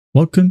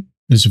Welcome.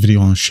 In this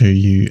video, I'll show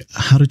you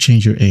how to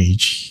change your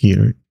age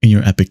here in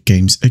your Epic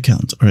Games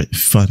account. Alright, if you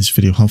find this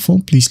video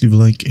helpful, please leave a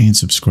like and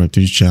subscribe to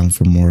the channel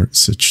for more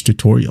such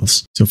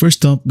tutorials. So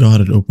first up, go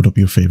ahead and open up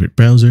your favorite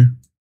browser.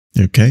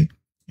 Okay.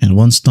 And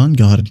once done,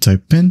 go ahead and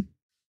type in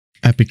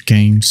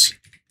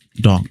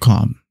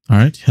epicgames.com.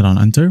 Alright, hit on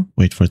enter,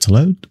 wait for it to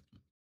load.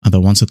 And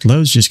then once it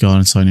loads, just go ahead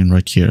and sign in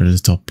right here at the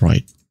top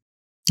right.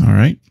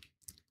 Alright.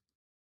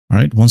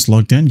 Alright, once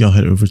logged in, go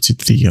ahead over to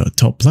the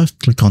top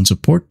left, click on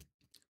support.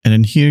 And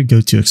then here,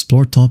 go to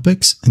explore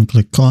topics and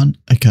click on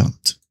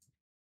account.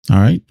 All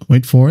right,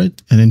 wait for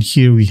it. And then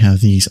here we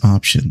have these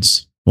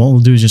options. What we'll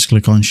do is just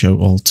click on show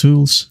all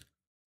tools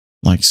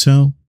like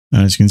so.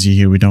 And as you can see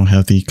here, we don't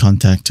have the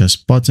contact us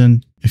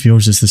button. If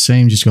yours is the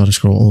same, just got to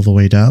scroll all the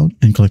way down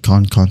and click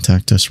on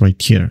contact us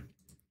right here.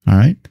 All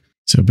right.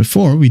 So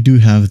before we do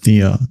have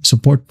the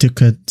support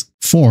ticket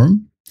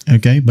form.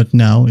 Okay. But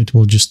now it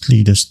will just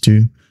lead us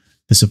to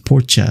the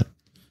support chat.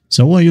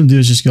 So what you'll do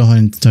is just go ahead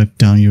and type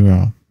down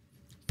your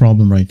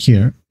problem right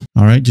here.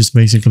 All right, just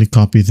basically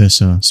copy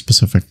this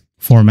specific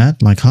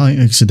format, like hi, I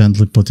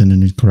accidentally put in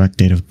an incorrect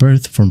date of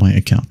birth for my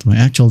account. My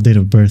actual date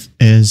of birth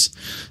is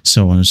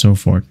so on and so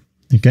forth.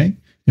 Okay,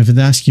 if it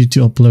asks you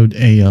to upload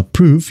a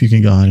proof, you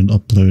can go ahead and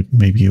upload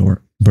maybe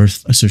your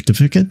birth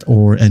certificate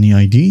or any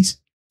IDs,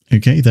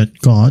 okay, that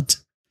got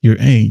your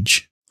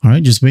age. All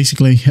right, just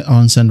basically hit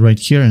on send right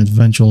here, and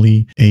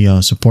eventually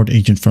a support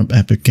agent from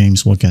Epic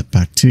Games will get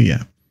back to you.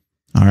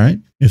 All right.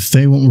 If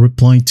they won't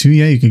reply to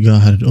you, you can go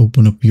ahead and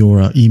open up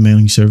your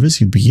emailing service.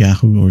 It could be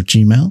Yahoo or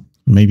Gmail, or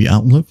maybe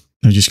Outlook.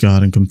 And just go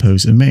ahead and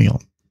compose a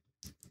mail.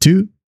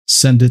 2.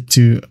 Send it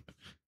to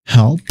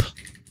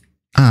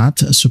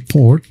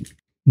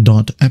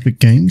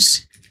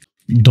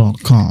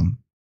help@support.epicgames.com.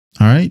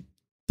 All right.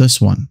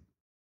 This one.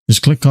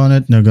 Just click on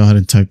it. Now go ahead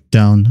and type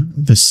down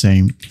the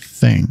same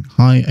thing.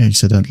 Hi, I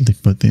accidentally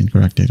put the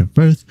incorrect date of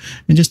birth,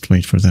 and just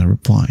wait for that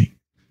reply.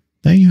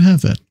 There you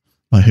have it.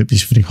 I hope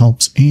this video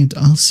helps, and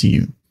I'll see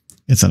you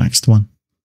in the next one.